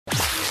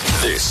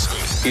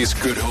This is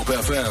Good Hope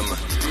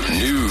FM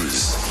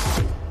News.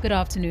 Good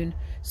afternoon.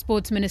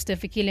 Sports Minister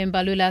Fikile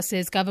Mbalula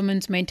says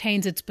government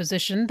maintains its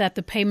position that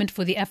the payment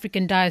for the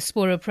African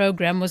Diaspora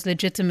Programme was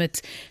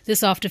legitimate.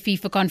 This after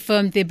FIFA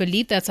confirmed their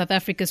belief that South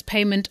Africa's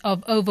payment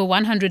of over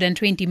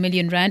 120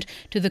 million rand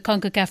to the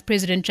CONCACAF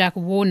President Jack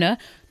Warner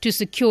to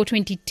secure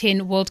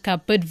 2010 World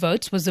Cup bid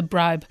votes was a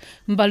bribe.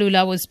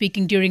 Mbalula was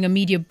speaking during a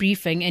media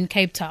briefing in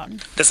Cape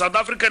Town. The South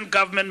African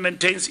government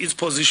maintains its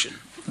position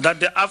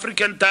that the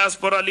African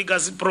Diaspora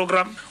Legacy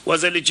Programme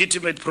was a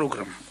legitimate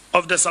programme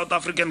of the South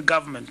African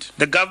government.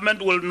 The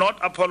government will not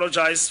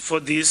apologize for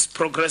this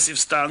progressive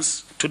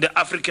stance to the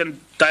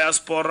African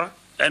diaspora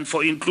and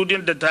for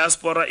including the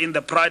diaspora in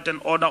the pride and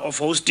honor of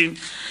hosting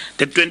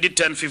the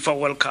 2010 FIFA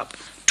World Cup.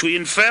 To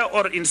infer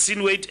or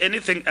insinuate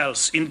anything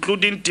else,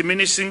 including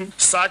diminishing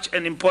such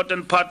an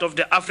important part of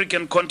the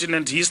African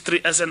continent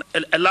history as an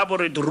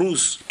elaborate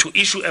ruse to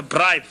issue a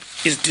bribe,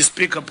 is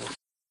despicable.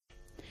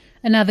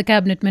 Another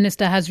cabinet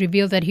minister has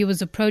revealed that he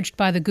was approached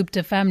by the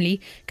Gupta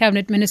family.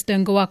 Cabinet Minister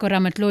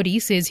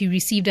Ramatlouri says he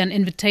received an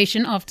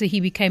invitation after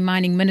he became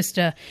mining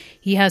minister.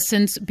 He has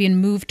since been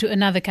moved to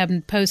another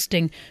cabinet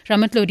posting.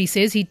 Ramatlouri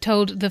says he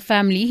told the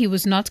family he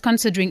was not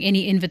considering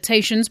any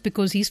invitations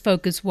because his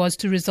focus was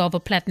to resolve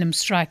a platinum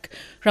strike.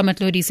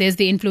 Ramatlouri says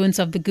the influence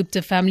of the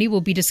Gupta family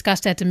will be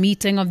discussed at a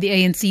meeting of the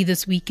ANC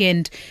this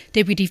weekend.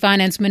 Deputy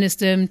Finance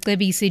Minister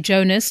Mcebisi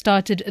Jonas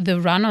started the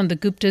run on the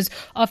Guptas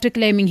after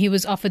claiming he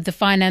was offered the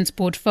finance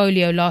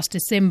portfolio last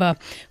December.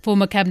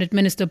 Former Cabinet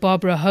Minister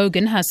Barbara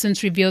Hogan has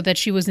since revealed that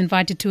she was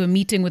invited to a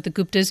meeting with the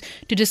Guptas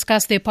to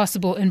discuss their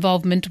possible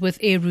involvement with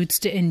air routes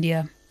to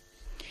India.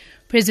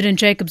 President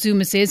Jacob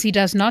Zuma says he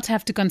does not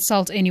have to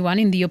consult anyone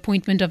in the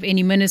appointment of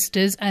any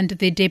ministers and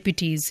their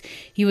deputies.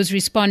 He was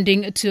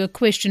responding to a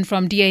question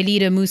from DA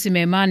leader Mmusi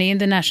Maimane in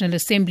the National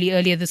Assembly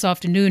earlier this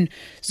afternoon.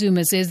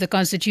 Zuma says the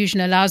constitution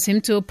allows him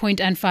to appoint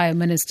and fire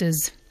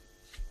ministers.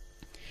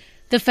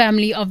 The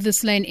family of the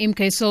slain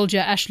MK soldier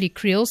Ashley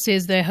Creel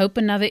says they hope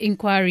another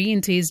inquiry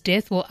into his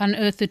death will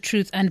unearth the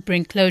truth and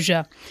bring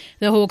closure.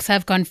 The Hawks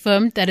have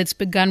confirmed that it's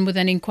begun with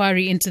an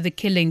inquiry into the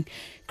killing.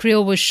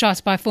 Creel was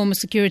shot by former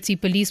security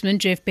policeman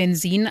Jeff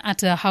Benzine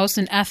at a house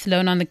in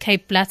Athlone on the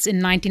Cape Flats in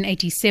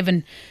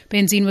 1987.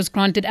 Benzine was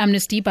granted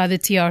amnesty by the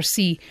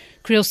TRC.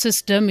 Creel's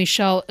sister,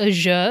 Michelle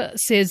Azure,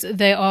 says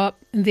there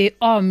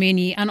are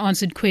many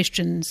unanswered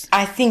questions.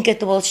 I think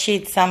it will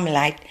shed some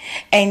light,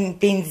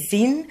 and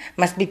Benzine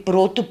must be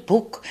brought to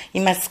book. He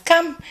must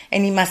come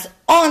and he must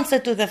answer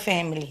to the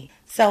family.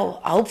 So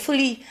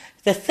hopefully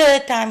the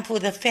third time for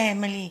the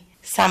family,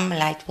 some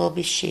light will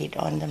be shed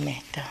on the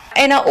matter.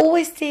 And I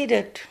always said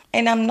it,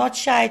 and I'm not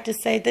shy to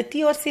say that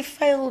the TRC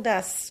failed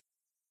us.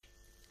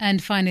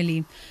 And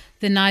finally,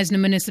 the Knysna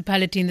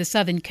municipality in the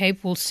Southern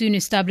Cape will soon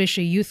establish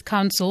a youth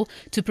council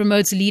to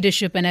promote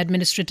leadership and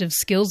administrative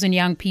skills in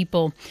young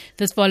people.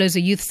 This follows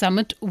a youth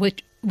summit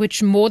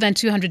which more than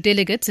 200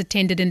 delegates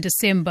attended in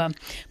December.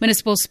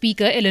 Municipal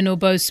Speaker Eleanor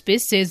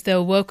Bowspis says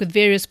they'll work with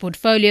various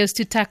portfolios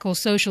to tackle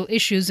social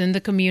issues in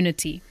the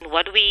community.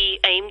 What we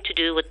aim to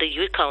do with the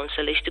Youth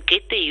Council is to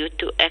get the youth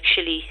to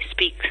actually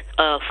speak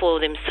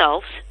for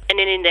themselves. And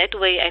then in that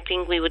way, I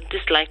think we would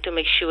just like to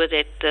make sure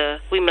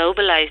that we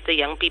mobilize the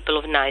young people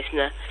of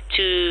Knysna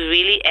to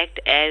really act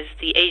as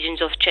the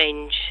agents of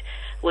change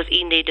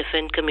within their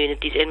different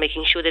communities and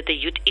making sure that the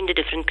youth in the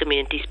different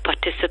communities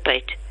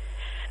participate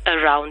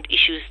around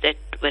issues that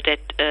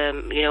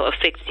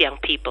affects young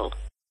people.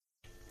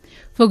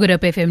 For Good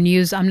Hope FM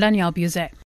News, I'm Lanya Albuzet.